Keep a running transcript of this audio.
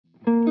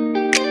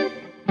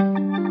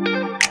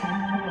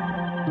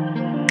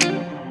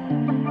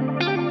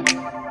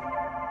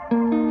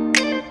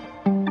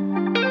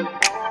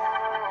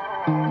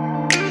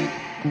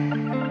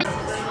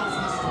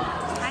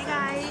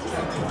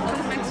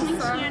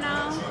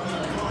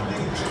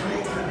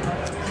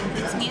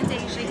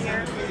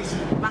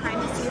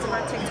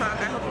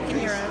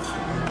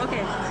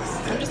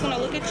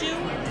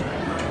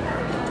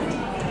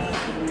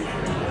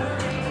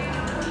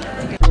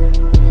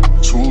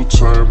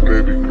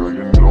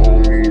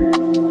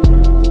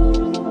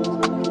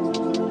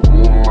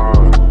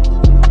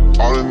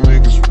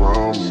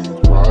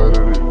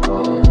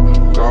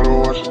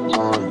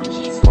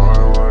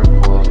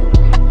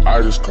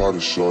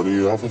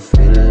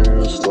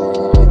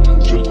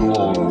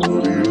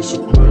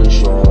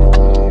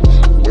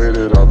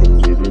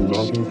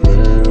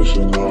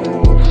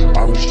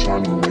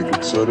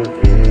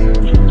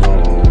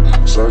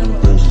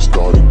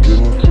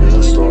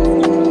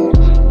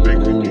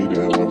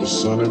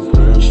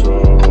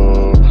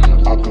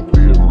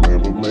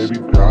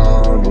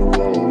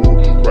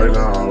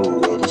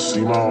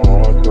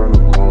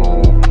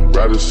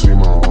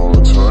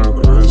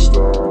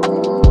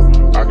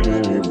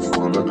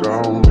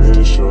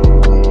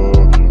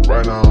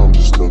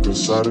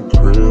inside a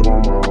crib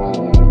on my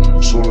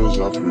own. Soon as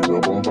I free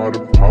up, I'm about to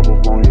pop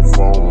up on your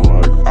phone.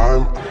 Like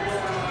I'm.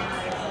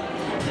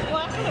 Well,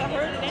 I could have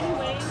heard it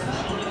anyway.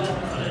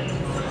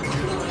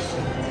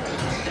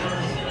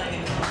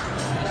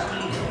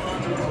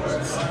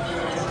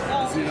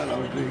 See that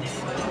other things.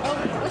 Oh,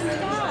 what's that?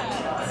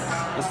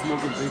 That's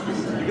smoking bacon.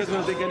 You guys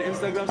want to take any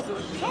Instagram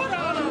stuff?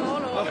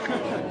 Hold on.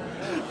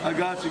 I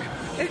got you.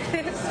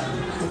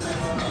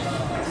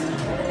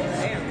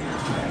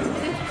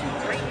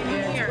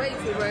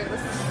 Wait,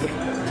 let's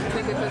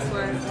take it this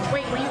way.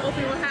 Wait, when you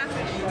open what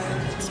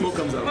happened? Smoke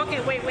comes out. Okay,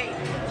 wait. Okay.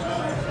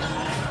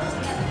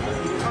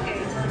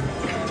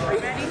 Are you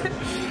ready?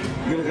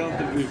 You're gonna count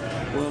to 3. 1.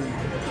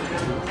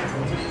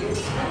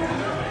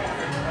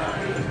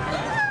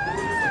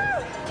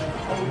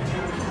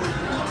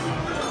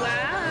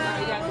 Wow.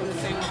 You gotta do the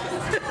same for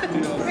this.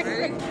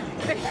 Ready?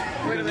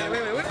 Wait a minute.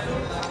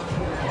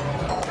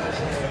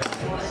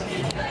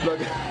 Look.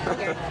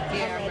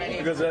 Yeah, I'm ready.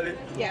 You guys ready?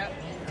 Yeah.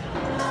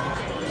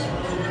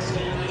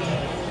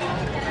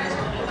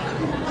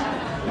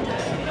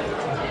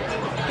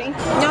 Thank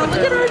you. No, look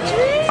at our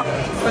drinks.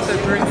 Put the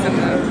drinks in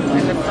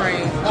the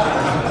frame.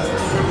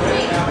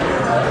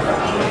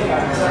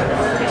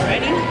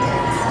 Ready?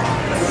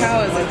 How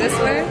is it? This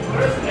way? I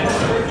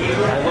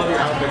love your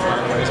outfits, by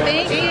the way.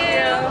 Thank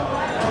you.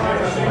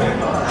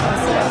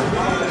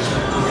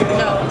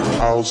 No.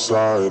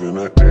 Outside in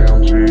an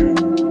AMG,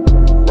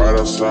 right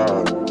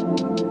outside,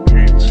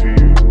 PT.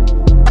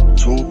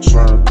 2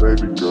 times,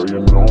 baby girl, you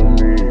know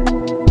me.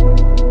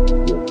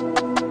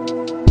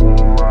 Who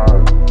am I?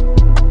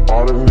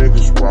 All the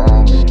niggas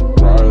round me,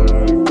 ride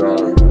and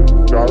die.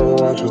 Gotta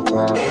watch your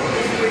time.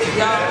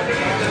 Y'all,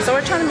 so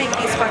we're trying to make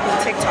these fucking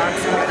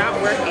TikToks and they're not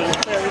working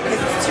clearly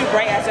because it's too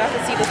bright as y'all can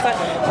see the sun.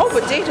 Oh,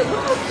 but Deja,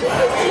 look how cute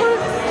this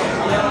looks.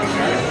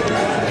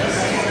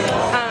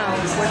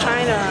 We're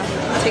trying to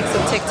take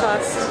some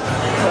TikToks,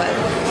 but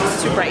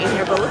it's too bright in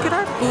here. But look at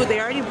our food. They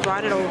already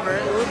brought it over.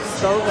 It looks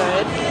so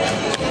good.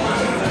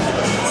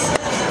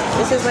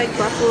 This is like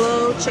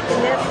buffalo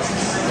chicken dip.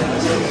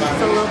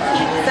 It's a little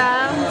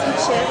pizza, some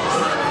chips.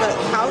 But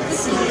how's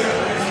this?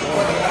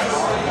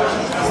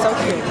 So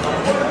cute.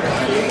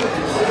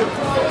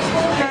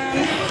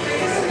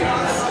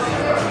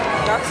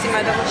 Y'all can see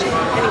my double chin.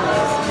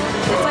 Anyways,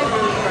 it's like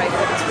really bright,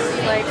 but it's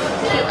really like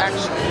cute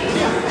actually.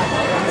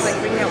 It's like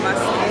bringing out my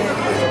skin.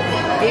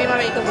 Maybe my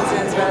makeup isn't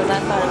as bad as I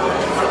thought it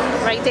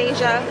was. Right,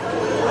 Deja?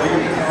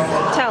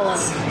 Tell them.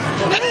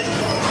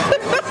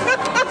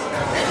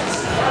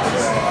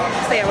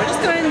 So yeah, we're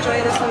just gonna enjoy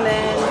this and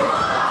then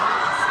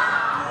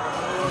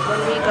when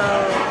we go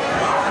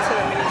to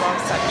the mini golf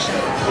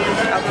section,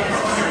 I'll go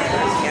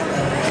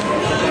together.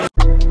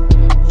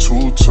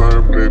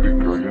 2-time, baby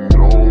girl, you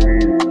know me.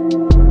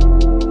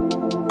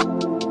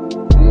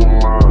 Who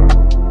am I?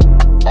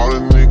 All the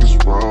niggas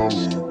round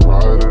me,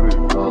 ride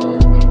and die.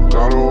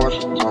 Gotta watch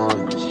your time,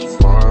 cause it's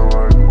fine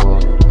like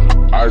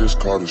mine. I just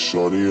caught a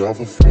shorty off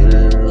of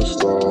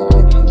Insta.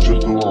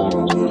 Just the one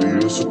on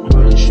hoodie, it's a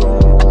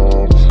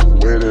screenshot.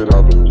 Way that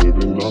I've been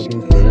living,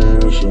 nothing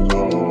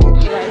conventional.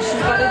 Right, she's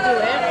about to do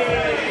it.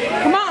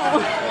 Come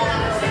on!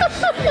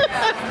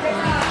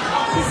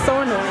 She's so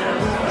annoying.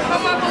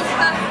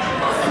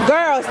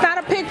 Girl, it's not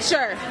a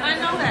picture. I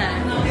know that.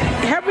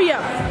 Hurry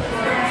up.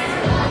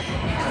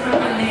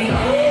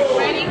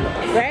 Ready?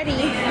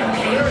 Ready.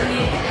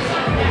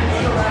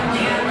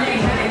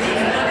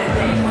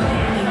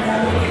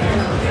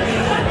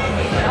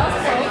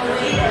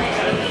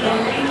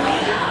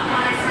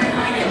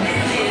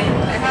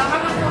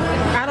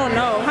 I don't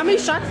know. How many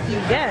shots do you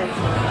get?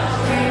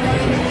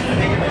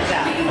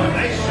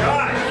 Nice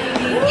shot.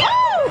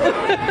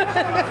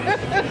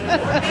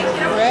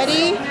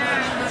 Ready?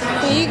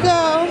 Here you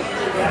go.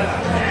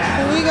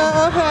 Here we go.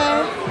 Okay.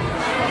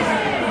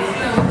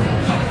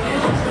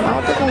 I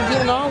don't think I'm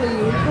getting all of you.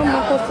 How am I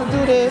supposed to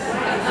do this?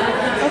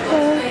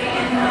 Okay.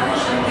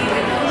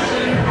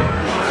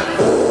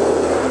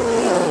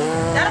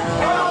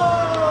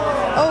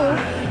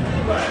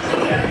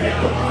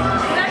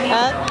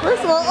 Oh.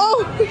 First of all, oh.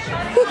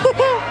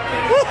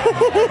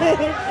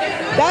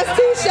 That's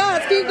 2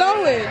 shots. Keep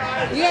going.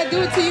 You gotta do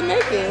it till you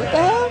make it. What the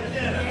hell?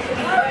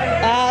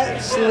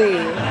 Ashley,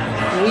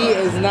 we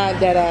is not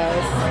dead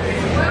ass.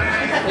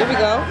 Here we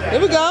go. Here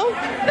we go.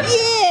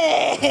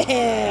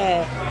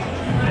 Yeah.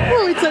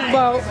 What we took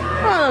about, I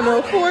don't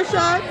know, 4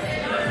 shots?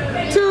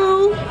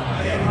 2,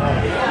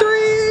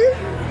 3,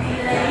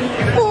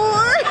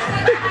 4.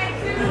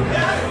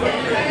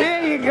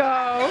 There you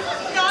go.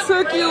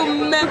 Took you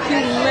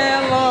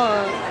man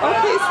long.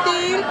 Okay,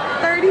 Steve,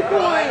 30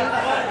 points.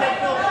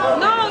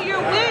 No,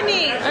 you're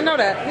winning. I know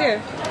that.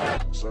 Here.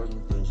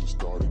 Certain things just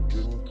started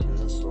getting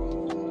pissed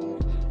on.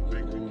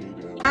 Think we need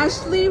that.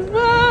 Ashley,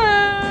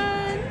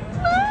 run!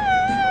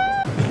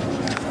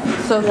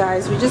 So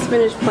guys, we just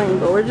finished playing,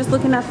 but we're just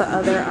looking at the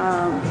other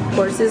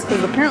horses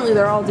because apparently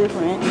they're all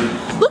different.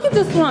 Look at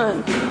this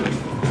one.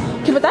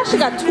 Okay, but that shit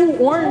got 2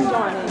 orange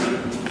on it.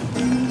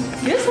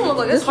 This one looks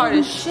like it's hard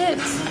as shit.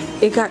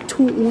 It got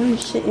 2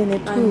 orange shit in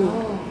it too.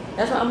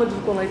 That's why I'm gonna do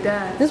one like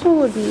that. This one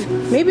would be,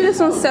 maybe this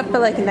one's set for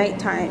like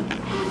nighttime.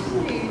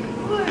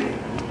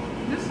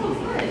 This one's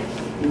nice.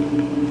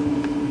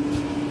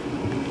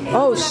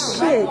 Oh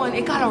shit. One.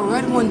 It got a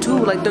red one too,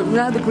 like the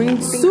green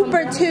thing.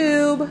 Super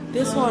tube.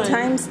 This one.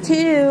 Times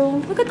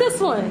 2. Look at this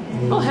one.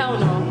 Oh hell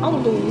no. I'm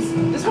gonna lose.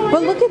 This one.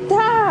 But look at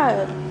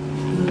that.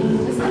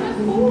 This one is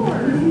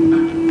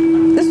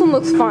 4. This one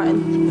looks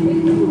fun.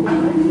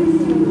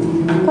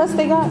 Plus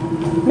they got,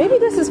 maybe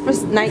this is for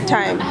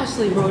nighttime.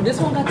 Actually, bro, this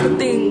one got the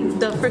thing,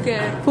 the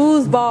freaking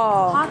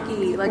Foosball.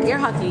 hockey, like air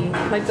hockey,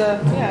 like the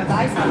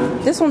ice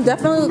hockey. This one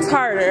definitely looks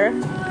harder.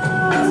 This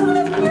one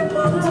is beer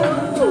pong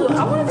too.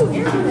 I want to do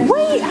air hockey.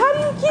 Wait, how do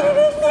you get it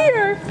in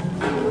here?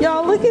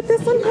 Y'all, look at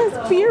this one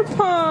has beer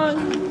pong.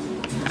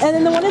 And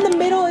then the one in the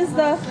middle is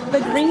the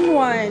green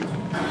one.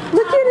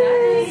 Look at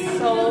it.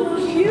 So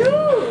cute.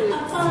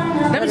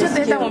 Let me just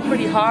hit that one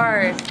pretty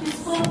hard.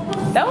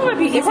 That one might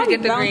be easy to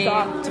get the green.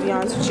 Off, to be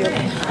honest with you.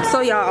 So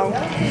y'all,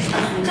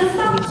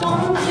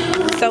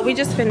 so we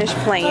just finished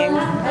playing,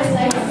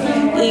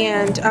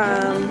 and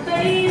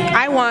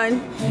I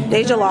won.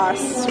 Deja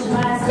lost.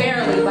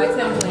 Barely, by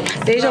 10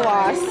 points. Deja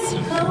lost.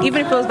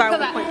 Even if it was by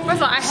 1 point.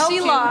 First of all, I helped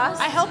you.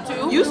 Lost. I helped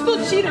you. You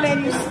still cheated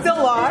and you still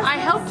lost. I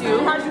helped you.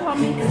 How'd you help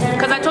me?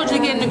 Because I told you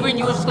to get in the green,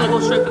 you were just gonna go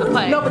straight for the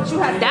play. No, but you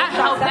had that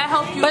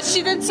helped you. But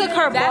she then took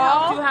her That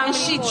helped you ball how and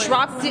many she points?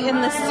 dropped it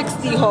in the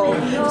 60 hole.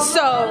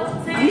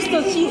 So you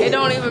still cheated. It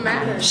don't even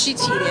matter. She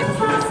cheated.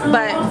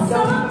 But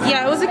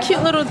yeah, it was a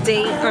cute little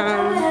date.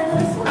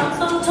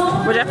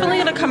 We're definitely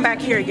gonna come back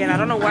here again. I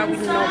don't know why we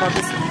didn't know about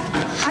this.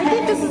 I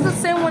think this is the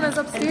same one as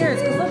upstairs.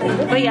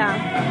 But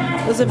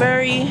yeah, it was a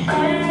very,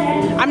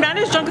 I'm not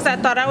as drunk as I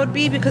thought I would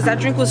be because that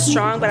drink was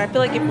strong, but I feel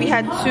like if we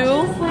had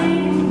 2,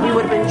 we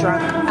would have been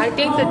drunk. I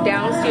think the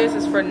downstairs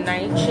is for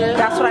night shift.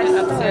 That's what I and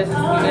said. upstairs is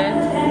weekend.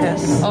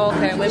 Yes. Oh,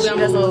 okay, maybe I'm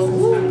a doesn't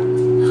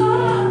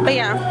little. But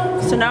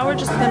yeah, so now we're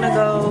just gonna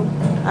go,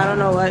 I don't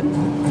know what,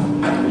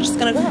 we're just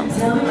gonna go.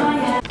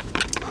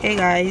 Hey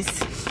guys.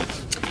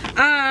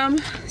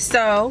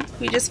 So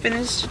we just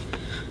finished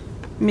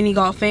mini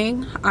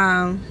golfing.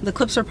 The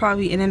clips are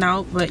probably in and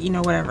out, but you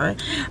know, whatever.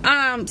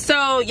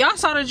 So y'all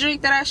saw the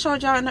drink that I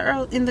showed y'all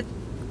in the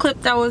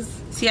clip that was,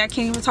 see, I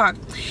can't even talk.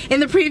 In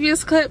the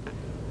previous clip,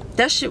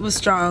 that shit was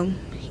strong,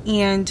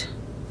 and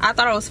I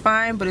thought it was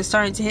fine, but it's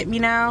starting to hit me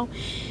now,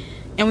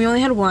 and we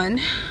only had 1.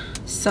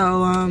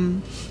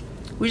 So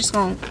we're just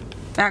going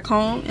back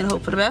home and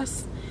hope for the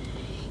best.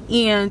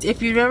 And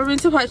if you've ever been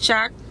to Putt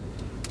Shack,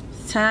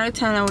 10 out of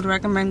 10 I would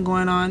recommend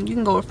going on. You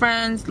can go with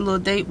friends, a little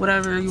date,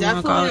 whatever you want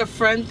to call it. Definitely a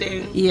friend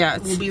thing. Yeah,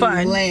 it's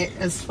fun. Lit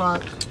as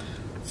fuck.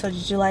 So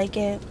did you like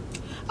it?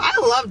 I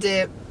loved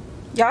it.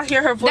 Y'all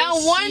hear her voice?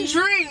 That one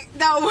drink.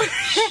 That was.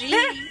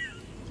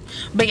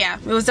 But yeah,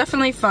 it was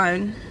definitely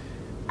fun.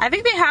 I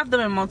think they have them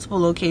in multiple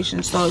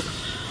locations. So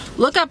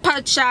look up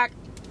Putt Shack,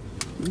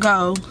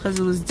 go, because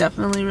it was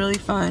definitely really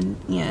fun.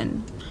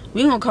 And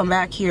we gonna come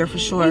back here for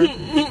sure.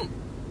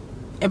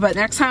 But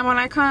next time when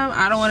I come,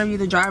 I don't want to be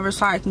the driver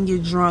so I can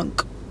get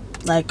drunk.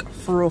 Like,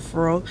 for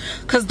real.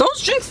 Because those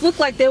drinks look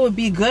like they would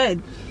be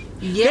good.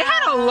 Yeah. They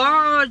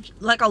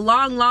had a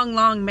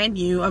long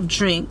menu of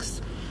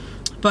drinks.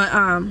 But,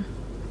 I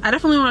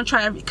definitely want to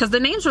try it. Because the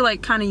names were,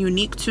 like, kind of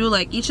unique, too.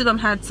 Like, each of them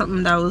had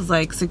something that was,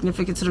 like,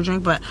 significant to the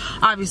drink. But,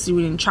 obviously,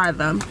 we didn't try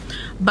them.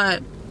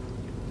 But,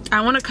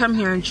 I want to come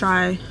here and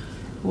try...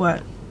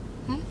 What?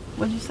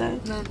 What'd you say?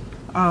 None.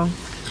 Oh.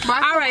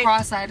 Alright.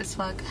 Cross-eyed as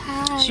fuck.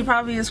 Hi. She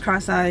probably is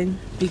cross-eyed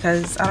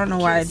because I don't know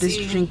why this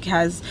drink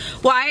has.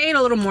 Well, I ate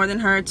a little more than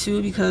her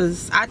too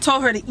because I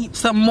told her to eat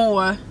some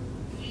more.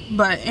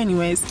 But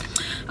anyways,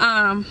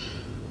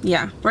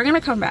 yeah, we're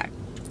gonna come back.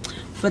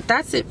 But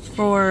that's it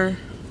for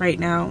right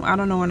now. I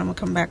don't know when I'm gonna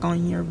come back on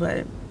here,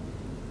 but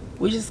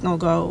we just gonna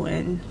go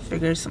and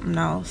figure something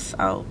else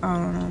out. I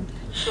don't know.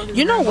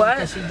 You know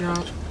what?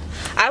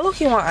 I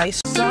look, you want ice.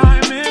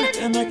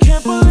 And I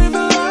can't believe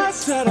the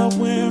lies that I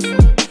went through.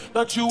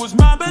 Thought you was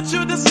mine, but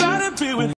you decided to be with